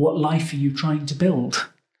 What life are you trying to build?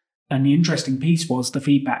 And the interesting piece was, the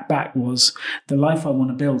feedback back was, the life I want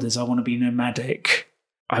to build is I want to be nomadic.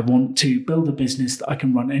 I want to build a business that I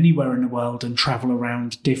can run anywhere in the world and travel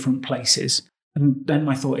around different places. And then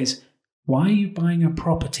my thought is, why are you buying a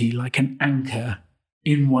property like an anchor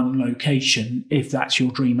in one location if that's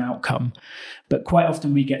your dream outcome? But quite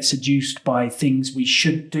often we get seduced by things we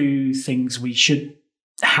should do, things we should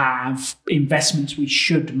have, investments we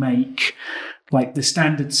should make. Like, the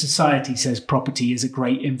standard society says property is a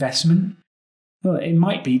great investment. Well, it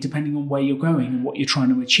might be, depending on where you're going and what you're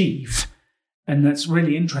trying to achieve. And that's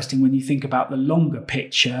really interesting when you think about the longer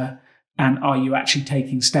picture, and are you actually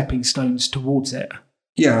taking stepping stones towards it?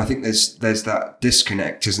 Yeah, I think there's that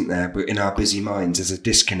disconnect, isn't there? But in our busy minds, there's a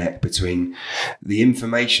disconnect between the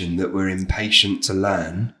information that we're impatient to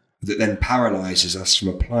learn that then paralyzes us from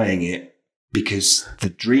applying it, because the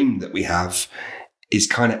dream that we have is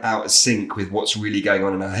kind of out of sync with what's really going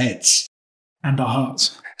on in our heads. And our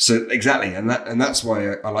hearts. So exactly. And that's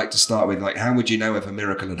why I like to start with, like, how would you know if a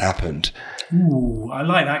miracle had happened? Ooh, I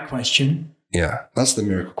like that question. Yeah, that's the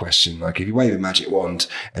miracle question. Like, if you wave a magic wand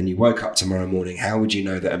and you woke up tomorrow morning, how would you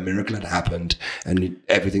know that a miracle had happened and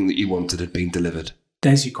everything that you wanted had been delivered?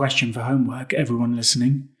 There's your question for homework, everyone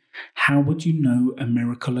listening. How would you know a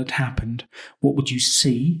miracle had happened? What would you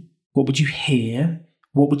see? What would you hear?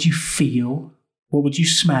 What would you feel? What would you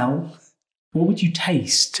smell? What would you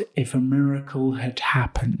taste if a miracle had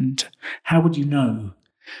happened? How would you know?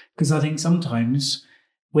 Because I think sometimes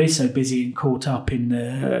we're so busy and caught up in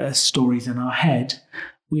the stories in our head,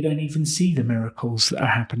 we don't even see the miracles that are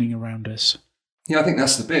happening around us. Yeah, I think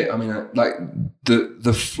that's the bit. I mean, like,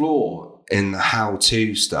 the flaw in the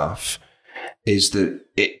how-to stuff is that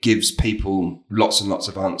it gives people lots and lots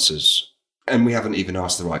of answers, and we haven't even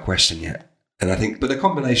asked the right question yet. And I think, but the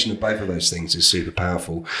combination of both of those things is super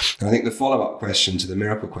powerful. And I think the follow-up question to the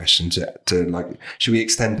miracle question to like, should we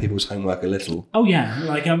extend people's homework a little? Oh yeah,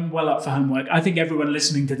 like, I'm well up for homework. I think everyone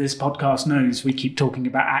listening to this podcast knows we keep talking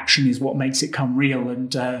about action is what makes it come real.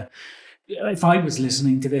 And if I was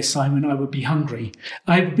listening to this, Simon, I would be hungry.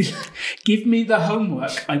 I would be, give me the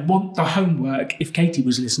homework. I want the homework. If Katie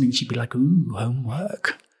was listening, she'd be like, ooh,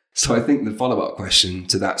 homework. So I think the follow-up question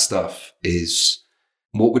to that stuff is,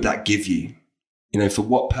 what would that give you? You know, for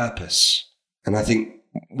what purpose? And I think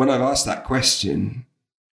when I've asked that question,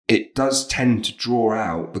 it does tend to draw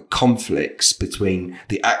out the conflicts between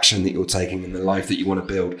the action that you're taking and the life that you want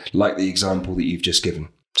to build, like the example that you've just given.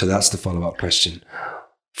 So that's the follow-up question.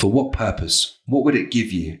 For what purpose? What would it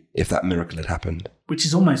give you if that miracle had happened? Which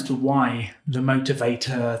is almost the why, the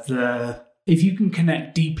motivator, if you can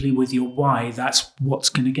connect deeply with your why, that's what's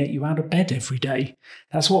going to get you out of bed every day.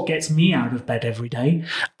 That's what gets me out of bed every day.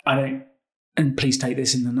 And please take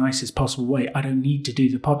this in the nicest possible way, I don't need to do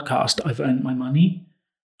the podcast. I've earned my money.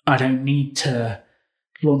 I don't need to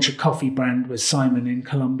launch a coffee brand with Simon in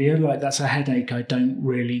Colombia. Like, that's a headache I don't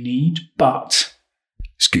really need. But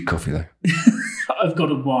it's good coffee, though. I've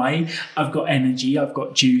got a why. I've got energy. I've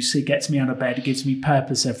got juice. It gets me out of bed. It gives me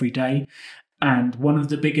purpose every day. And one of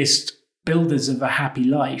the biggest builders of a happy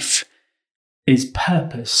life is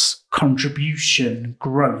purpose, contribution,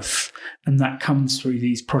 growth. And that comes through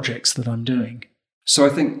these projects that I'm doing. So I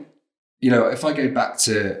think, if I go back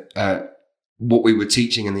to what we were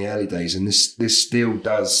teaching in the early days, and this still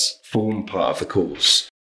does form part of the course.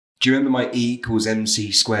 Do you remember my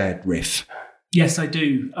E=mc² riff? Yes, I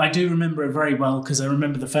do. I do remember it very well because I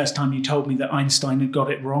remember the first time you told me that Einstein had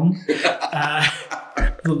got it wrong.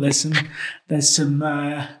 Well, listen, there's some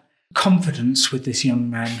confidence with this young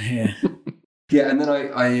man here. Yeah, and then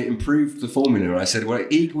I improved the formula. I said, well,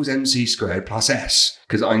 E=mc² plus S,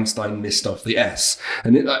 because Einstein missed off the S.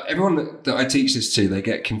 And everyone that I teach this to, they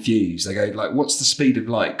get confused. They go, like, what's the speed of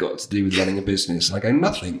light got to do with running a business? And I go,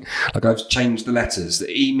 nothing. Like, I've changed the letters. The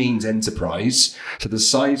E means enterprise. So the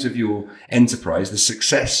size of your enterprise, the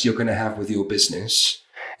success you're going to have with your business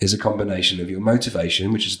is a combination of your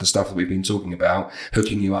motivation, which is the stuff that we've been talking about,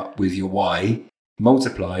 hooking you up with your why,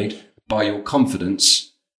 multiplied by your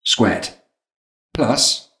confidence squared.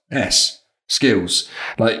 Plus S, skills,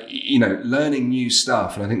 learning new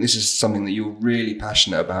stuff. And I think this is something that you're really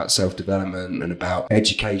passionate about, self-development and about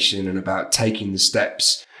education and about taking the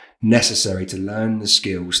steps necessary to learn the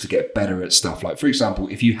skills to get better at stuff. Like, for example,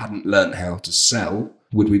 if you hadn't learned how to sell,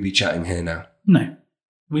 would we be chatting here now? No,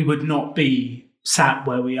 we would not be sat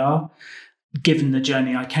where we are, given the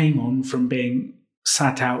journey I came on from being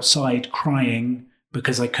sat outside crying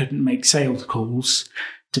because I couldn't make sales calls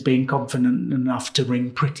to being confident enough to ring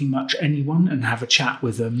pretty much anyone and have a chat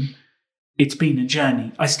with them. It's been a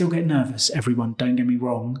journey. I still get nervous, everyone, don't get me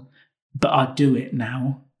wrong, but I do it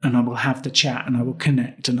now and I will have the chat and I will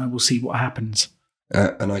connect and I will see what happens.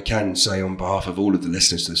 And I can say on behalf of all of the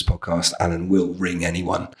listeners to this podcast, Alan will ring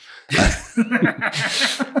anyone.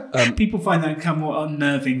 People find that somewhat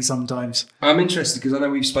unnerving sometimes. I'm interested because I know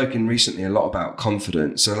we've spoken recently a lot about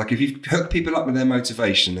confidence. So like if you've hooked people up with their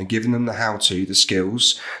motivation and given them the how-to, the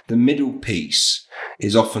skills, the middle piece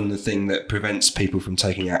is often the thing that prevents people from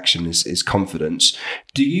taking action is confidence.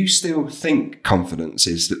 Do you still think confidence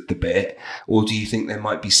is the bit, or do you think there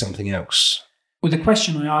might be something else? Well, the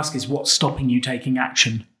question I ask is what's stopping you taking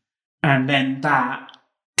action? And then that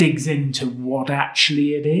digs into what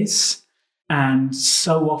actually it is. And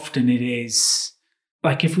so often it is,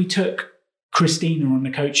 like if we took Christina on the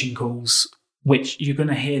coaching calls, which you're going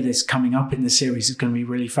to hear this coming up in the series, is going to be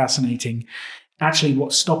really fascinating. Actually,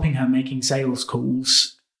 what's stopping her making sales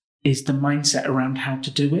calls is the mindset around how to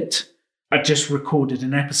do it. I just recorded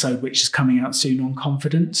an episode which is coming out soon on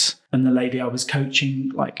confidence. And the lady I was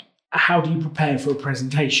coaching, how do you prepare for a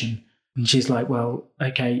presentation? And she's like, well,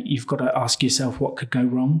 okay, you've got to ask yourself what could go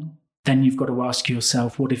wrong. Then you've got to ask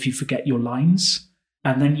yourself, what if you forget your lines?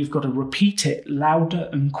 And then you've got to repeat it louder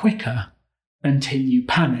and quicker until you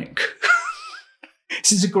panic.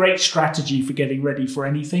 This is a great strategy for getting ready for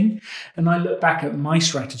anything. And I look back at my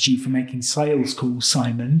strategy for making sales calls,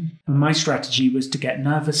 Simon, and my strategy was to get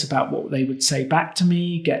nervous about what they would say back to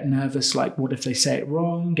me, get nervous, like what if they say it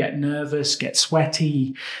wrong, get nervous, get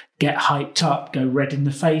sweaty, get hyped up, go red in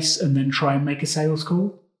the face, and then try and make a sales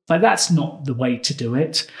call. That's not the way to do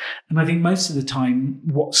it. And I think most of the time,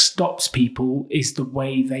 what stops people is the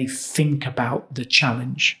way they think about the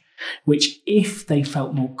challenge. Which if they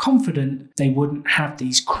felt more confident, they wouldn't have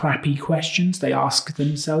these crappy questions they ask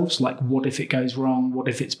themselves, like what if it goes wrong? What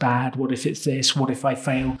if it's bad? What if it's this? What if I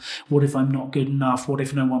fail? What if I'm not good enough? What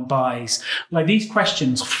if no one buys? These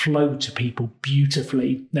questions flow to people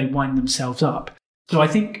beautifully. They wind themselves up. So I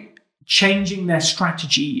think changing their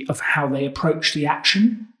strategy of how they approach the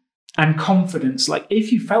action and confidence,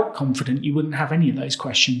 if you felt confident, you wouldn't have any of those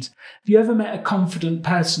questions. Have you ever met a confident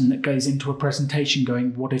person that goes into a presentation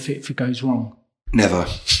going, what if it goes wrong? Never.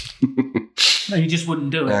 No, you just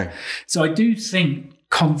wouldn't do it. No. So I do think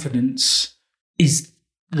confidence is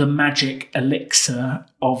the magic elixir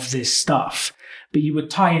of this stuff. But you would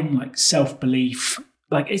tie in self-belief.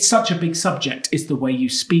 It's such a big subject. It's the way you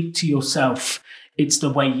speak to yourself. It's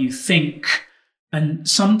the way you think. And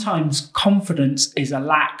sometimes confidence is a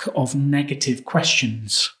lack of negative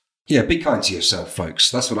questions. Yeah, be kind to yourself,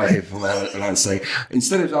 folks. That's what I hear from Alan say.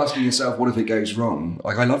 Instead of asking yourself, what if it goes wrong?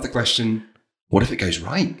 I love the question, what if it goes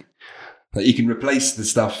right? You can replace the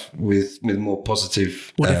stuff with more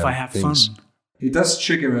positive What if I have things. fun? It does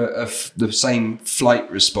trigger the same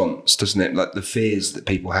flight response, doesn't it? Like the fears that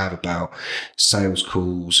people have about sales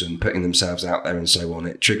calls and putting themselves out there and so on.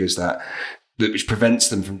 It triggers that, which prevents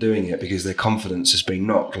them from doing it because their confidence has been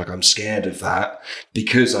knocked. I'm scared of that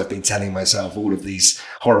because I've been telling myself all of these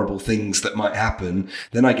horrible things that might happen.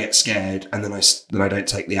 Then I get scared and then I don't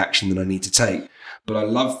take the action that I need to take. But I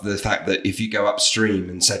love the fact that if you go upstream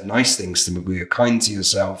and said nice things to me, you're kind to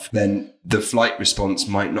yourself, then the flight response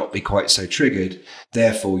might not be quite so triggered.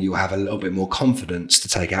 Therefore, you'll have a little bit more confidence to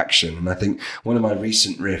take action. And I think one of my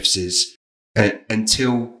recent riffs is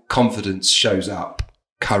until confidence shows up,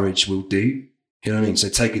 courage will do. You know what I mean? So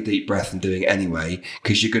take a deep breath and do it anyway,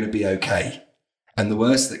 because you're going to be okay. And the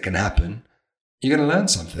worst that can happen, you're going to learn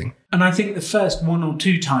something. And I think the first 1 or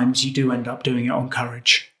 2 times you do end up doing it on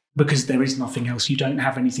courage, because there is nothing else. You don't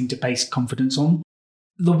have anything to base confidence on.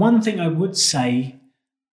 The one thing I would say,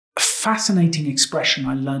 a fascinating expression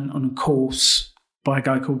I learned on a course by a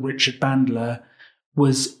guy called Richard Bandler,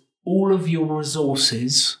 was all of your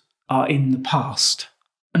resources are in the past.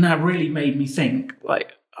 And that really made me think,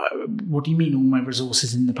 like, what do you mean all my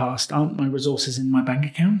resources in the past? Aren't my resources in my bank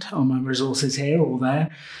account? Are my resources here or there?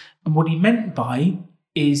 And what he meant by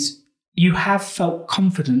is you have felt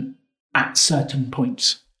confident at certain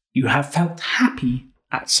points. You have felt happy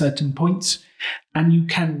at certain points, and you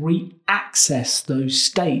can re-access those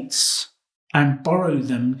states and borrow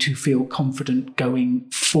them to feel confident going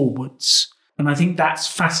forwards. And I think that's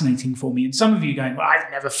fascinating for me. And some of you going, well,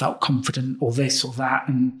 I've never felt confident or this or that.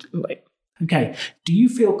 And like, okay, do you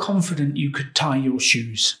feel confident you could tie your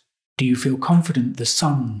shoes? Do you feel confident the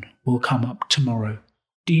sun will come up tomorrow?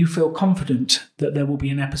 Do you feel confident that there will be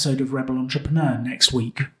an episode of Rebel Entrepreneur next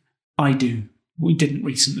week? I do. We didn't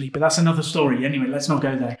recently, but that's another story. Anyway, let's not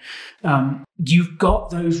go there. You've got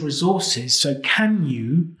those resources. So can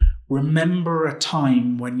you remember a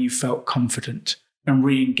time when you felt confident and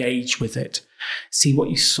re-engage with it? See what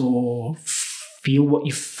you saw, feel what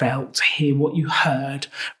you felt, hear what you heard,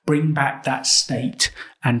 bring back that state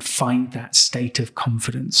and find that state of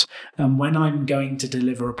confidence. And when I'm going to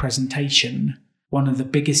deliver a presentation, one of the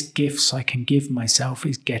biggest gifts I can give myself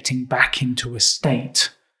is getting back into a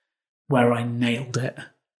state where I nailed it.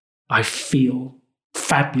 I feel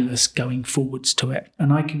fabulous going forwards to it.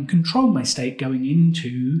 And I can control my state going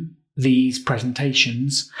into these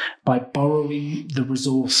presentations by borrowing the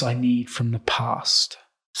resource I need from the past.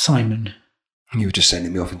 Simon. You were just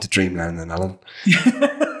sending me off into dreamland then, Alan.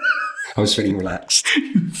 I was feeling relaxed.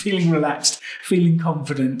 Feeling relaxed, feeling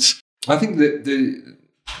confident. I think that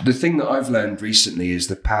the thing that I've learned recently is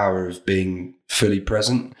the power of being fully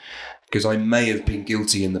present. Because I may have been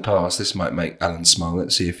guilty in the past. This might make Alan smile.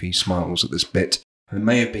 Let's see if he smiles at this bit. I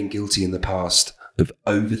may have been guilty in the past of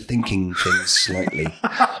overthinking things slightly.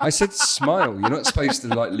 I said smile. You're not supposed to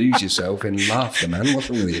like lose yourself in laughter, man. What's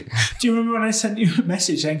wrong with you? Do you remember when I sent you a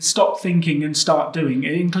message saying stop thinking and start doing?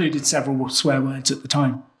 It included several swear words at the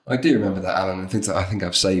time. I do remember that, Alan. I think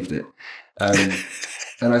I've saved it.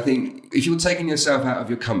 And I think if you're taking yourself out of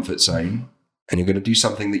your comfort zone and you're going to do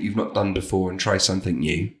something that you've not done before and try something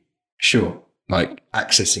new, sure, like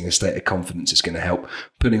accessing a state of confidence is going to help.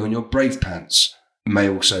 Putting on your brave pants may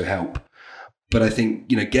also help. But I think,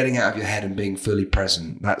 getting out of your head and being fully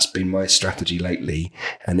present, that's been my strategy lately.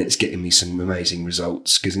 And it's getting me some amazing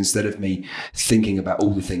results because instead of me thinking about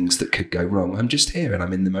all the things that could go wrong, I'm just here and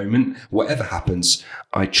I'm in the moment. Whatever happens,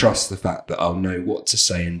 I trust the fact that I'll know what to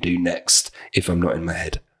say and do next if I'm not in my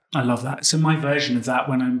head. I love that. So my version of that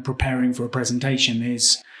when I'm preparing for a presentation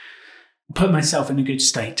is put myself in a good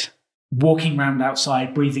state. Walking around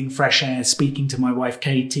outside, breathing fresh air, speaking to my wife,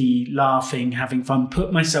 Katie, laughing, having fun,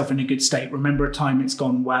 put myself in a good state. Remember a time it's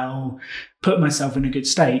gone well, put myself in a good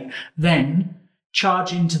state. Then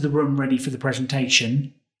charge into the room ready for the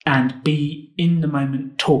presentation and be in the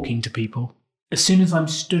moment talking to people. As soon as I'm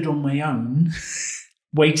stood on my own,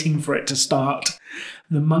 waiting for it to start,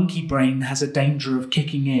 the monkey brain has a danger of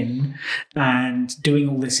kicking in and doing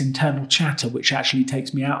all this internal chatter, which actually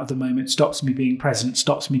takes me out of the moment, stops me being present,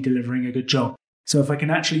 stops me delivering a good job. So if I can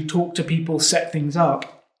actually talk to people, set things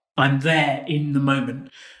up, I'm there in the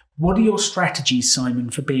moment. What are your strategies, Simon,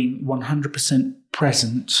 for being 100%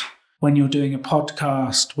 present when you're doing a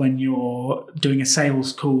podcast, when you're doing a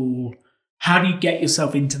sales call? How do you get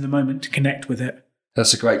yourself into the moment to connect with it?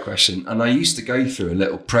 That's a great question. And I used to go through a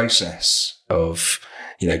little process of,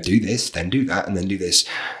 do this, then do that, and then do this.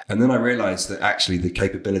 And then I realized that actually the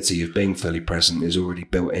capability of being fully present is already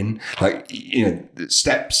built in. Like,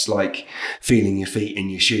 steps like feeling your feet in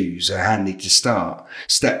your shoes are handy to start.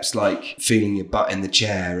 Steps like feeling your butt in the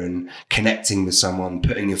chair and connecting with someone,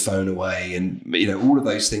 putting your phone away, and, all of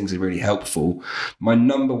those things are really helpful. My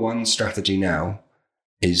number one strategy now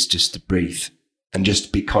is just to breathe. And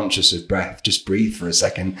just be conscious of breath. Just breathe for a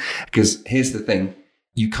second. Because here's the thing.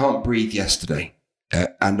 You can't breathe yesterday.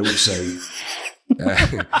 And also,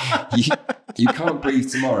 You can't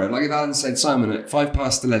breathe tomorrow. Like if Alan said, Simon, at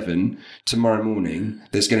 11:05 tomorrow morning,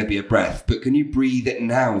 there's going to be a breath, but can you breathe it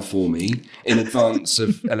now for me in advance of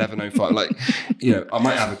 11:05? Like, I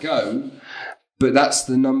might have a go, but that's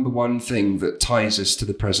the number one thing that ties us to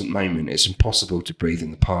the present moment. It's impossible to breathe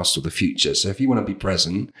in the past or the future. So if you want to be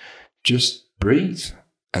present, just breathe.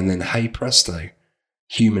 And then, hey presto,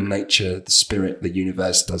 human nature, the spirit, the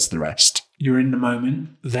universe does the rest. You're in the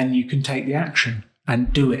moment, then you can take the action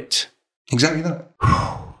and do it. Exactly that.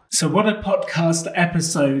 So what a podcast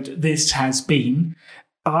episode this has been.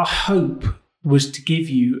 Our hope was to give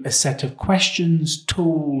you a set of questions,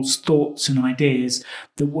 tools, thoughts and ideas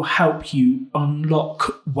that will help you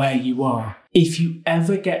unlock where you are. If you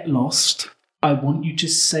ever get lost, I want you to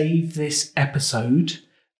save this episode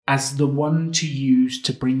as the one to use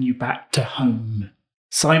to bring you back to home.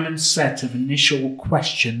 Simon's set of initial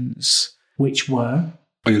questions, which were...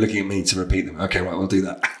 Oh, you're looking at me to repeat them. Okay, right, we'll do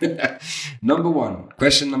that.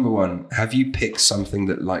 Question number one, have you picked something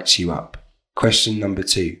that lights you up? Question number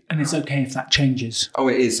two. And it's okay if that changes. Oh,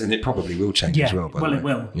 it is, and it probably will change as well. It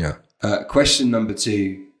will. Yeah. Question number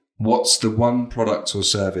two, what's the one product or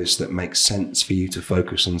service that makes sense for you to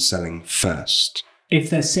focus on selling first? If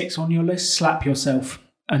there's 6 on your list, slap yourself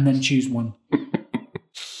and then choose one.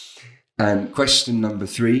 And question number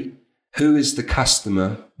three, who is the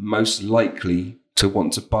customer most likely to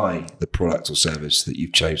want to buy the product or service that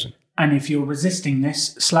you've chosen? And if you're resisting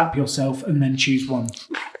this, slap yourself and then choose one.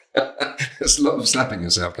 There's a lot of slapping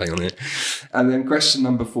yourself going on here. And then question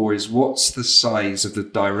number four is, what's the size of the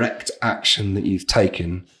direct action that you've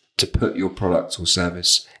taken to put your product or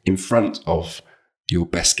service in front of your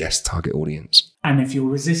best guess target audience? And if you're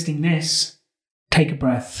resisting this, take a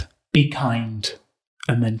breath, be kind,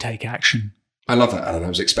 and then take action. I love that, Alan. I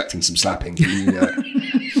was expecting some slapping.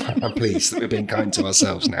 I'm pleased that we're being kind to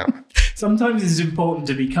ourselves now. Sometimes it's important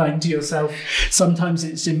to be kind to yourself. Sometimes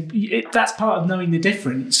that's part of knowing the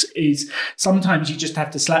difference. Is sometimes you just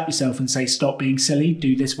have to slap yourself and say, stop being silly,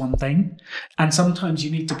 do this one thing. And sometimes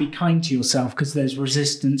you need to be kind to yourself because there's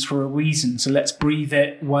resistance for a reason. So let's breathe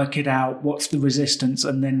it, work it out. What's the resistance?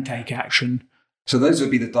 And then take action. So those would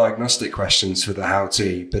be the diagnostic questions for the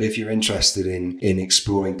how-to. But if you're interested in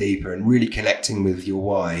exploring deeper and really connecting with your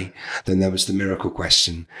why, then there was the miracle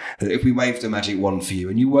question. That if we waved a magic wand for you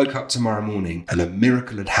and you woke up tomorrow morning and a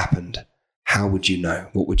miracle had happened, how would you know?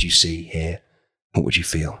 What would you see, hear? What would you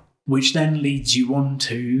feel? Which then leads you on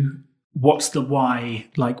to, what's the why?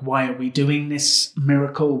 Like, why are we doing this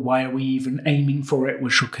miracle? Why are we even aiming for it?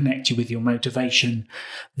 Which will connect you with your motivation.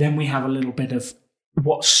 Then we have a little bit of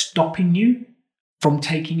what's stopping you from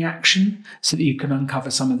taking action so that you can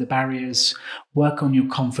uncover some of the barriers, work on your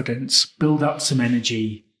confidence, build up some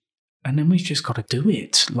energy, and then we've just got to do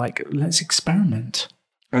it. Like, let's experiment.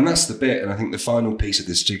 And that's the bit, and I think the final piece of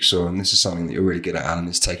this jigsaw, and this is something that you're really good at, Alan,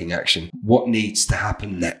 is taking action. What needs to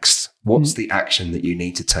happen next? What's the action that you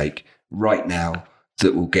need to take right now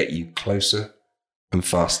that will get you closer and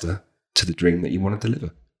faster to the dream that you want to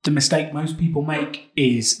deliver? The mistake most people make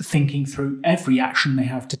is thinking through every action they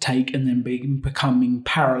have to take and then becoming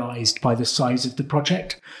paralysed by the size of the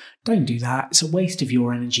project. Don't do that. It's a waste of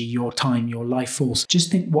your energy, your time, your life force. Just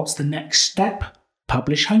think, what's the next step?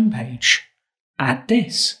 Publish homepage. Add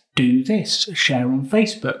this. Do this. Share on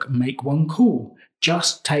Facebook. Make one call.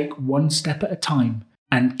 Just take one step at a time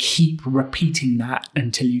and keep repeating that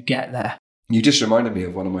until you get there. You just reminded me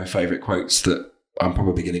of one of my favourite quotes that I'm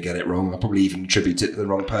probably going to get it wrong. I'll probably even attribute it to the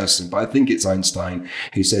wrong person, but I think it's Einstein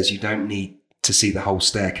who says you don't need to see the whole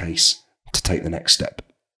staircase to take the next step.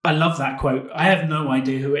 I love that quote. I have no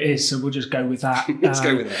idea who it is, so we'll just go with that. Let's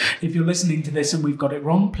go with that. If you're listening to this and we've got it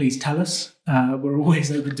wrong, please tell us. We're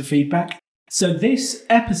always open to feedback. So this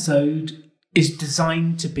episode is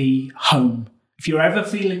designed to be home. If you're ever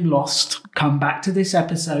feeling lost, come back to this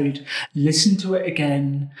episode, listen to it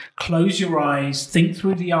again, close your eyes, think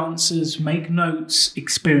through the answers, make notes,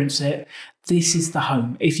 experience it. This is the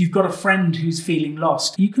home. If you've got a friend who's feeling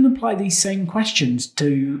lost, you can apply these same questions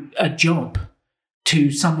to a job, to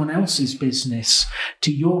someone else's business,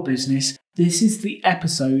 to your business. This is the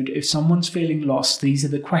episode. If someone's feeling lost, these are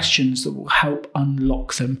the questions that will help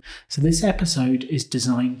unlock them. So this episode is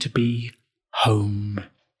designed to be home.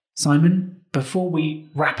 Simon, before we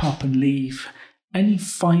wrap up and leave, any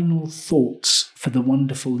final thoughts for the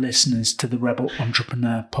wonderful listeners to the Rebel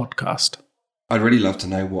Entrepreneur podcast? I'd really love to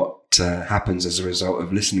know what happens as a result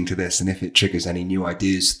of listening to this and if it triggers any new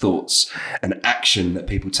ideas, thoughts and action that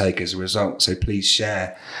people take as a result. So please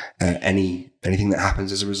share anything that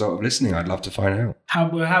happens as a result of listening. I'd love to find out. How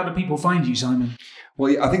do people find you, Simon?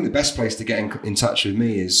 Well, I think the best place to get in touch with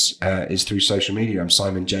me is through social media. I'm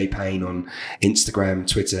Simon J. Payne on Instagram,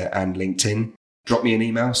 Twitter, and LinkedIn. Drop me an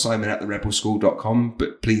email, simon@therebelschool.com,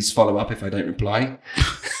 but please follow up if I don't reply.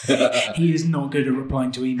 He is not good at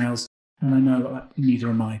replying to emails, and I know neither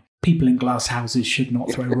am I. People in glass houses should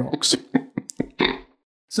not throw rocks.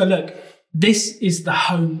 So look, this is the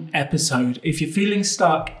home episode. If you're feeling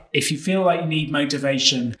stuck, if you feel like you need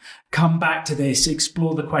motivation, come back to this,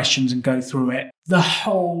 explore the questions and go through it. The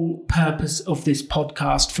whole purpose of this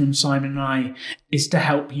podcast from Simon and I is to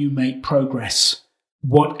help you make progress,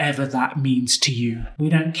 whatever that means to you. We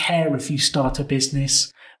don't care if you start a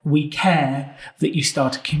business. We care that you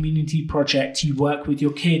start a community project, you work with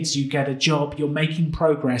your kids, you get a job, you're making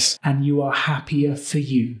progress, and you are happier for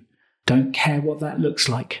you. Don't care what that looks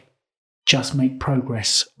like. Just make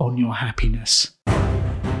progress on your happiness.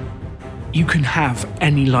 You can have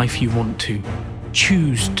any life you want to.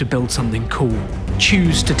 Choose to build something cool.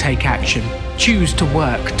 Choose to take action. Choose to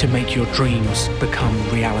work to make your dreams become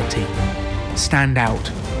reality. Stand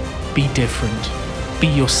out. Be different. Be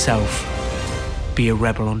yourself. Be a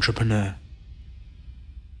rebel entrepreneur.